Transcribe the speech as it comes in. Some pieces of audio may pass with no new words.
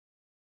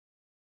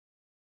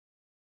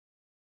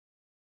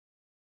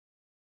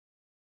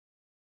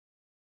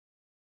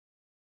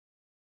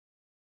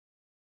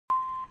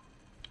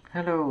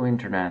Hello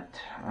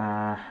Internet,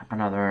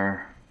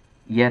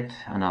 yet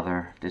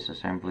another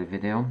disassembly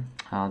video.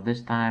 This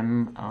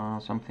time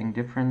something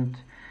different,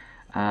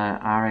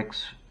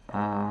 RX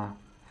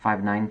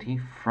 590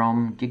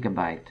 from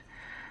Gigabyte.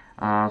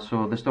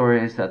 So the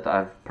story is that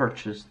I've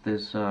purchased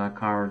this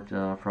card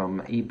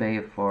from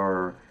eBay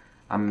for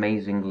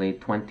amazingly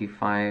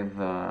 25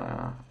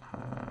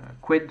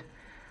 quid.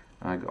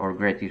 Or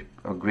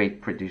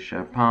Great British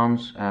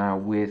pounds,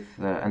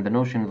 and the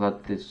notion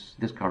that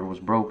this card was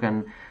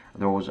broken.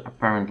 There was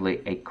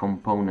apparently a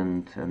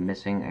component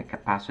missing, a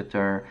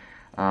capacitor.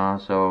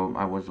 So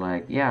I was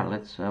like, yeah,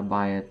 let's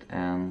buy it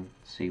and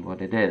see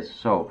what it is.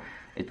 So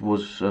it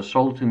was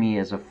sold to me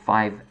as a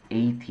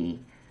 580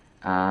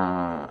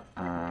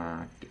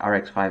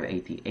 RX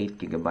 580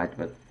 8GB,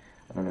 but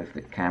I don't know if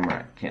the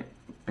camera can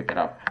pick it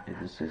up.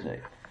 This is a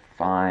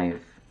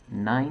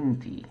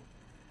 590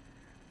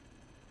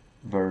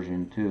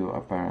 version 2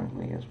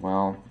 apparently as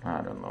well. I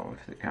don't know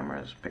if the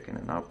camera is picking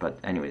it up, but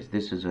anyways,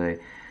 this is a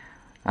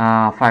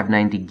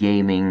 590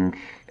 gaming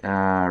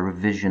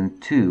revision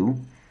 2,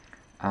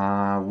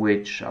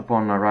 which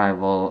upon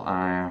arrival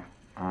I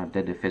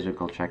did a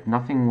physical check.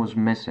 Nothing was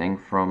missing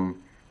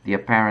from the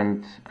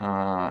apparent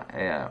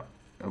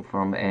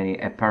from any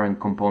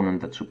apparent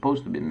component that's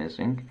supposed to be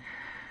missing,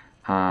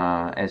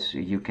 as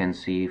you can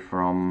see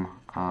from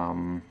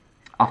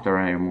after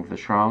I remove the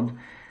shroud.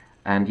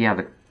 And yeah,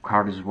 the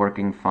card is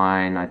working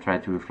fine. I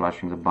tried to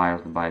reflashing the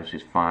BIOS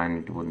is fine,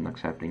 it wouldn't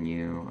accept a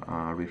new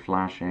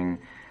reflashing.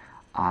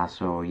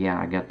 So yeah,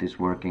 I got this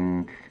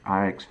working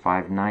RX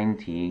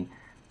 590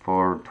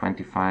 for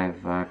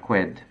 25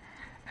 quid,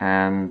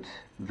 and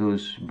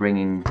thus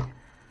bringing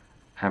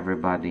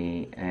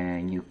everybody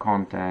a new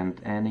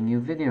content and a new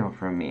video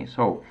from me.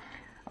 So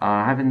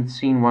I haven't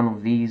seen one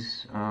of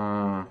these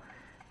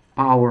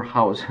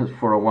powerhouses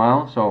for a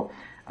while, so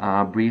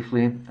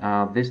briefly,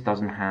 this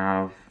doesn't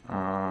have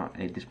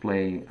a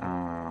display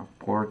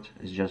port.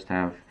 It just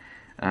have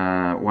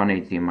one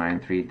HDMI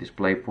and 3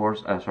 display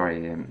ports.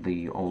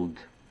 The old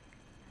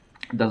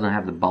doesn't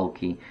have the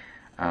bulky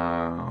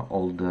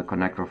old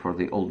connector for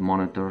the old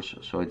monitors,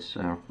 so it's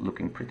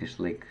looking pretty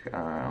slick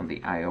on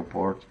the I/O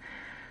port.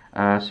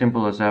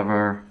 Simple as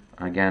ever.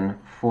 Again,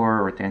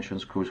 4 retention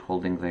screws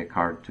holding the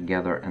card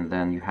together, and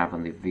then you have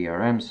on the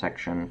VRM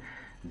section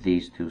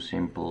these 2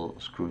 simple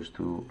screws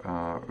to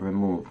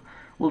remove.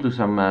 We'll do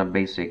some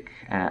basic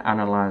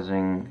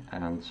analyzing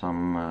and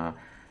some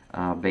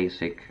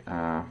basic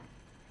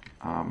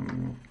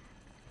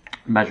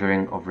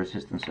measuring of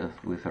resistances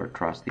with our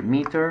trusty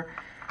meter.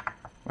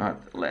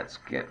 But let's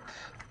get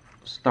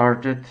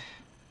started.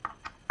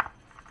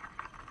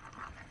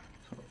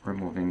 So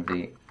removing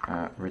the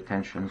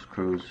retention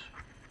screws.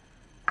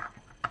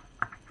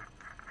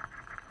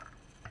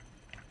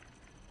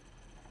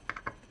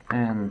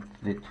 And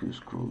the 2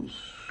 screws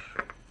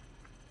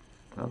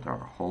that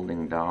are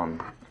holding down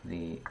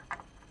the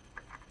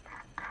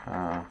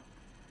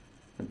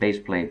base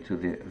plate to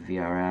the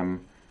VRM.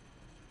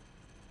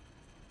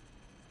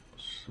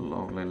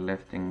 Slowly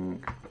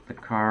lifting the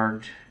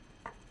card.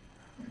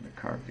 The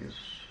card is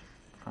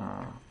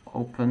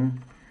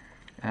open,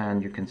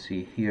 and you can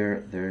see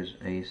here there's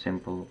a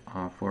simple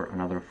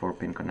another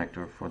 4-pin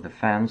connector for the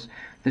fans.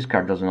 This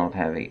card does not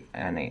have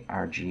any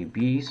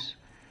RGBs,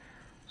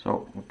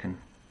 so we can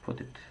put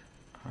it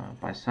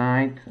by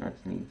side.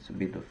 That needs a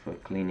bit of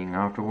cleaning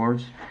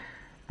afterwards,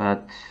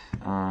 but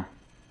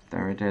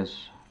there it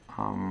is.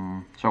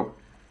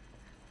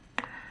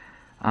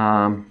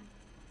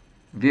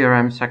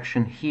 VRM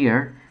section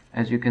here,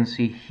 as you can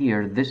see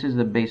here, this is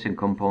the basic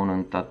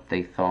component that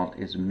they thought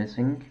is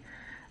missing,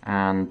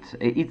 and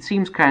it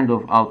seems kind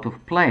of out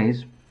of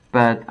place,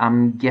 but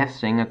I'm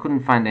guessing I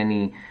couldn't find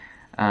any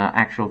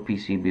actual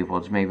PCB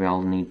boards. Maybe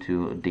I'll need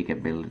to dig a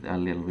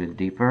little bit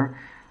deeper.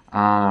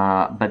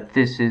 But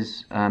this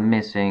is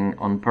missing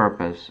on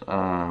purpose.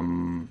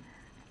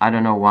 I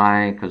don't know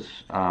why,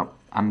 because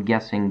I'm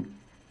guessing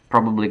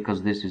probably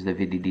because this is the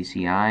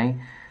VDDCI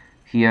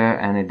here,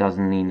 and it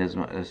doesn't need as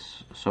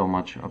so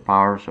much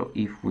power. So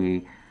if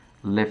we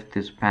lift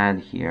this pad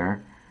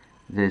here,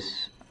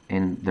 this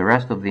in the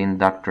rest of the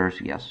inductors,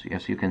 yes,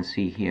 you can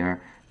see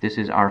here, this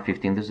is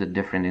R15. This is a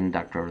different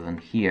inductor than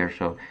here,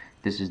 so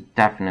this is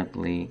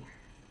definitely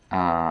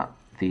the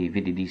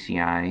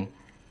VDDCI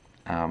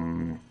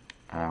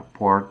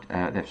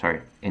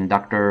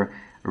inductor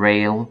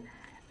rail,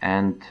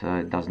 and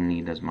it doesn't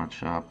need as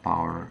much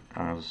power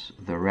as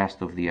the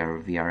rest of the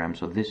VRM.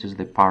 So this is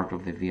the part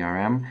of the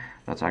VRM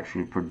that's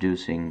actually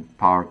producing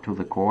power to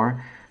the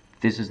core.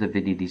 This is the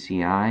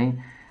VDDCI.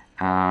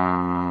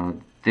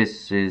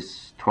 This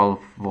is 12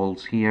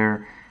 volts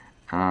here.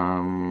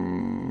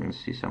 Let's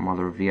see some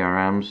other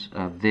VRMs.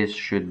 This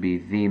should be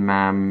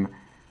VMAM,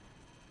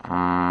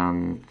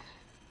 and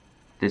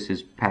this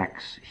is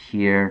PEX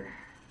here.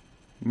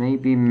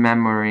 Maybe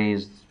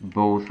memories,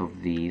 both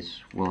of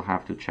these. We'll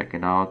have to check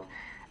it out.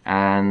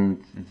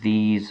 And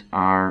these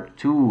are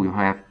you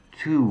have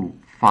two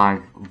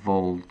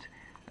 5-volt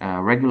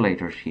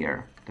regulators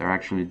here. They're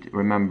actually,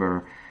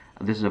 remember,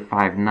 this is a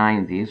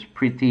 590. It's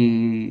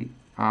pretty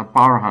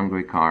power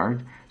hungry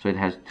card, so it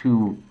has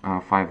two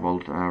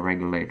 5-volt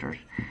regulators.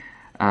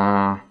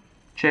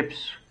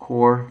 Chips,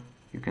 core,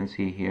 you can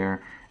see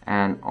here,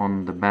 and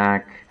on the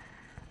back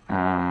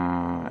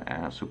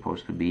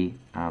supposed to be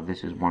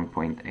this is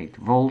 1.8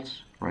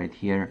 volts right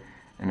here,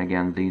 and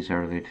again these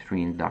are the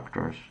 3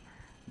 inductors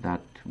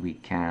that we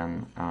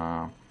can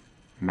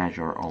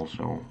measure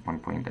also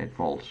 1.8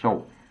 volts.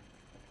 So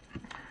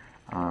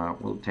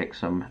we'll take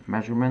some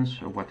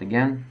measurements what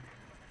again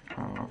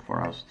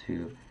for us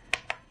to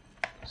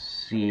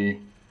see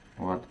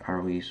what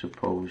are we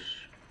supposed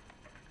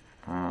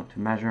to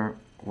measure.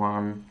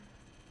 One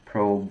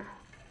probe,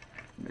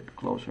 a bit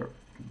closer,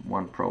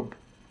 one probe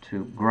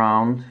to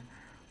ground.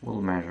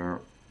 We'll measure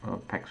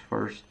PEX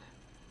first.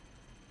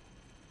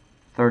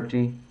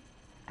 30,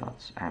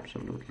 that's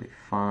absolutely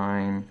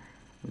fine.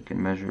 We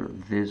can measure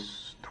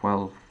this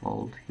 12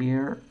 volt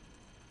here,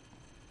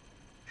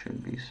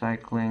 should be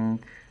cycling,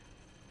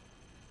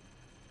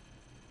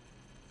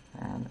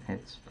 and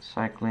it's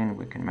cycling.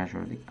 We can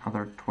measure the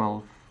other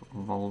 12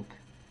 volt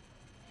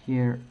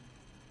here,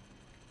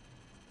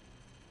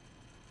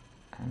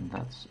 and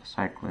that's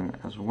cycling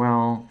as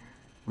well.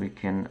 We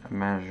can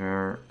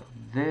measure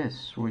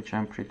this, which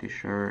I'm pretty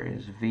sure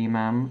is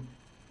VMAM.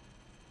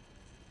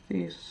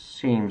 This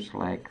seems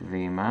like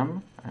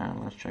VMAM,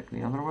 and let's check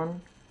the other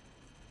one.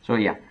 So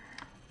yeah,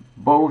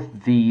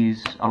 both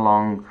these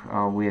along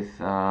with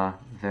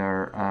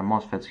their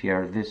MOSFETs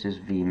here, this is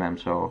VMAM.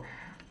 So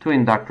 2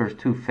 inductors,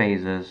 2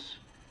 phases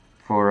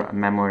for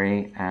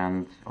memory,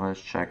 and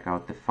let's check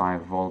out the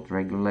 5-volt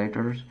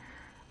regulators.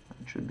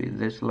 It should be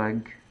this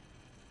leg.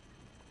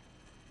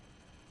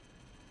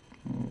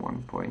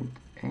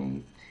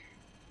 1.8.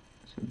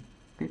 It's a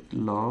bit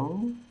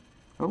low.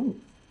 Oh,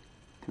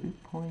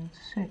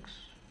 3.6.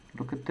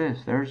 Look at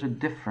this. There's a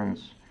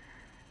difference.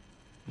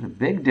 There's a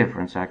big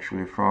difference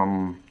actually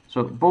from.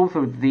 So both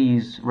of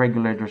these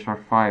regulators are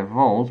 5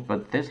 volts,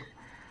 but this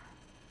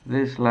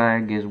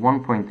leg is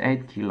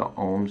 1.8 kilo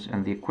ohms,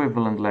 and the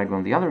equivalent leg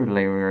on the other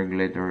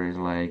regulator is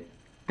like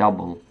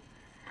double.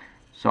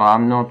 So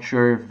I'm not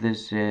sure if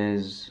this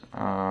is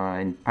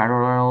in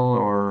parallel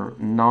or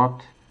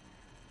not.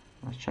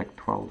 Let's check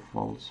 12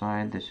 volt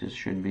side. This is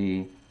should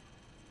be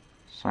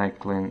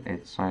cycling.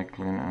 It's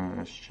cycling, and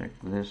let's check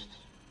this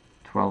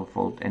 12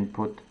 volt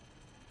input.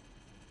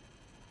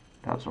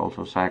 That's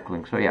also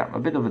cycling. So yeah, a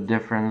bit of a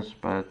difference,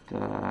 but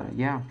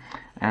yeah.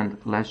 And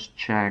let's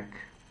check,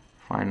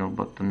 final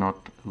but not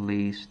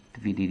least,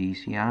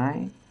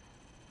 VDDCI.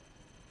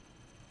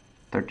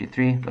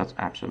 33. That's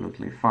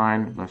absolutely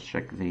fine. Let's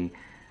check the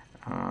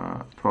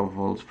 12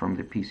 volts from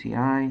the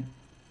PCI.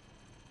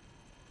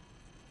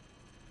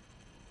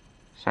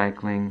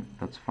 Cycling,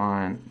 that's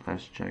fine.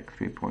 Let's check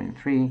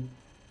 3.3.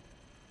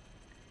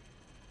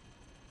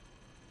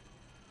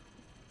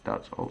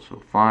 That's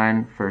also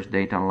fine. First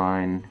data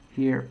line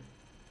here,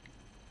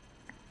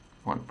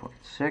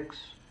 1.6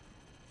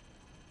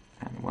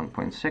 and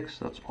 1.6,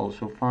 that's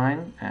also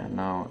fine. And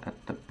now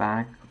at the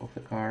back of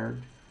the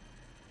card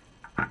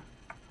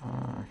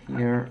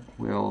here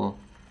we'll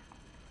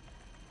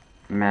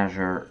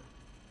measure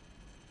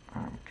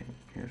okay,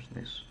 here's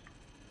this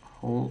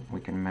hole.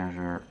 We can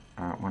measure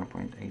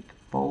 1.8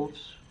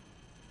 volts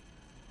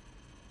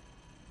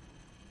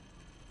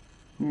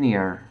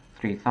near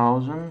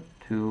 3000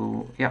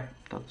 to, yeah,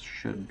 that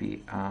should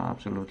be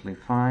absolutely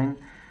fine.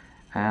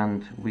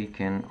 And we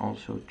can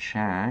also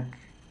check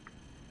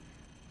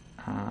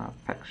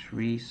PEX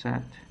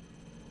reset.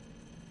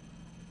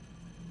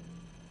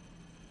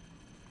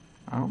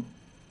 Oh,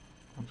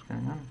 what's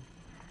going on?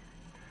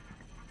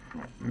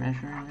 Not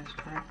measuring this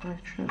correctly?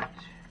 Should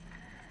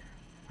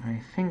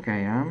I think I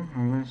am,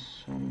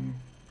 unless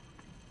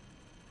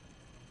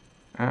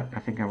I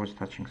think I was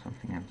touching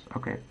something else.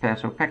 Okay,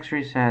 so PEX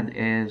reset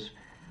is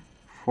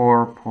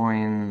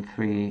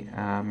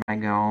 4.3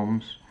 mega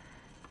ohms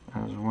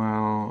as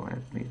well.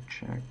 Let me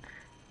check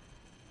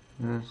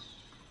this.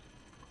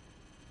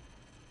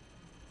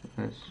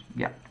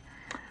 Yeah.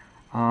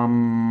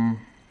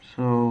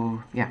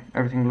 So yeah,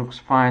 everything looks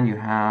fine. You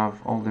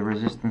have all the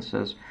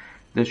resistances.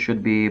 This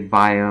should be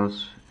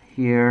BIOS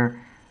here.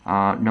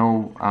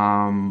 No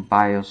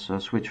BIOS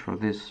switch for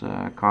this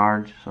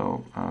card,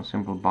 so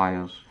simple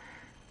BIOS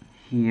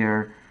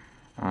here.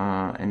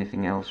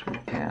 Anything else we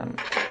can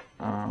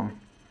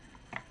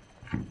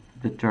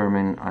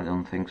determine? I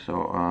don't think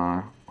so.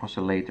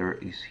 Oscillator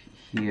is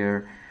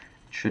here.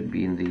 It should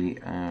be in the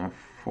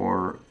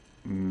 4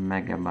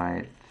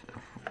 megabyte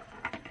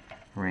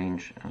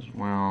range as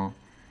well.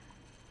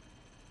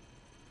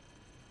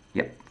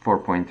 Yep,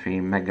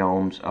 4.3 mega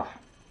ohms. Oh,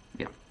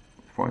 yeah,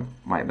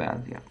 my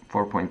bad. Yeah,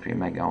 4.3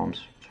 mega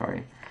ohms.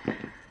 Sorry.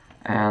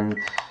 And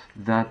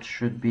that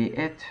should be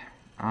it.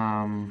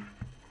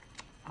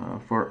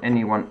 For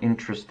anyone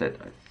interested,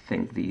 I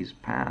think these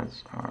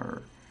pads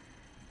are.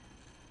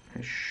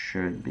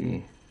 Should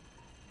be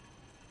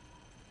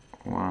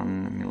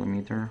 1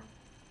 millimeter.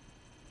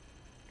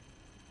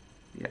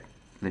 Yeah,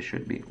 they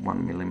should be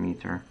 1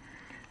 millimeter.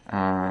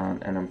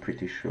 And I'm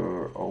pretty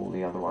sure all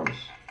the other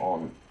ones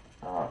on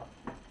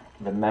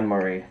the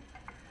memory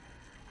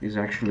These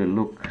actually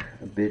look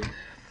a bit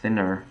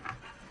thinner.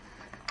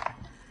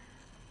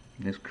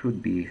 This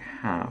could be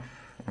half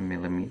a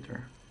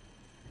millimeter.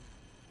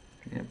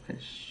 Yeah,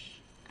 these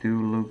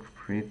do look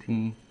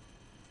pretty.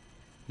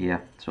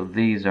 Yeah, so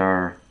these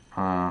are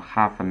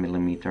half a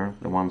millimeter,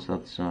 the ones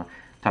that's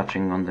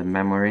touching on the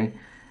memory.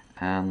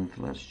 And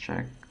let's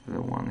check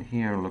the one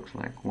here, looks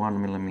like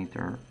 1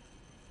 millimeter.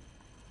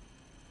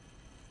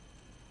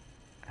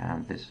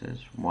 And this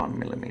is 1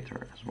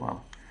 millimeter as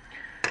well.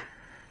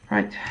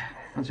 Right,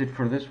 that's it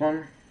for this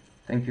one.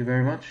 Thank you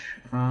very much,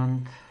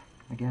 and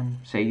again,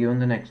 see you on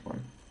the next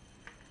one.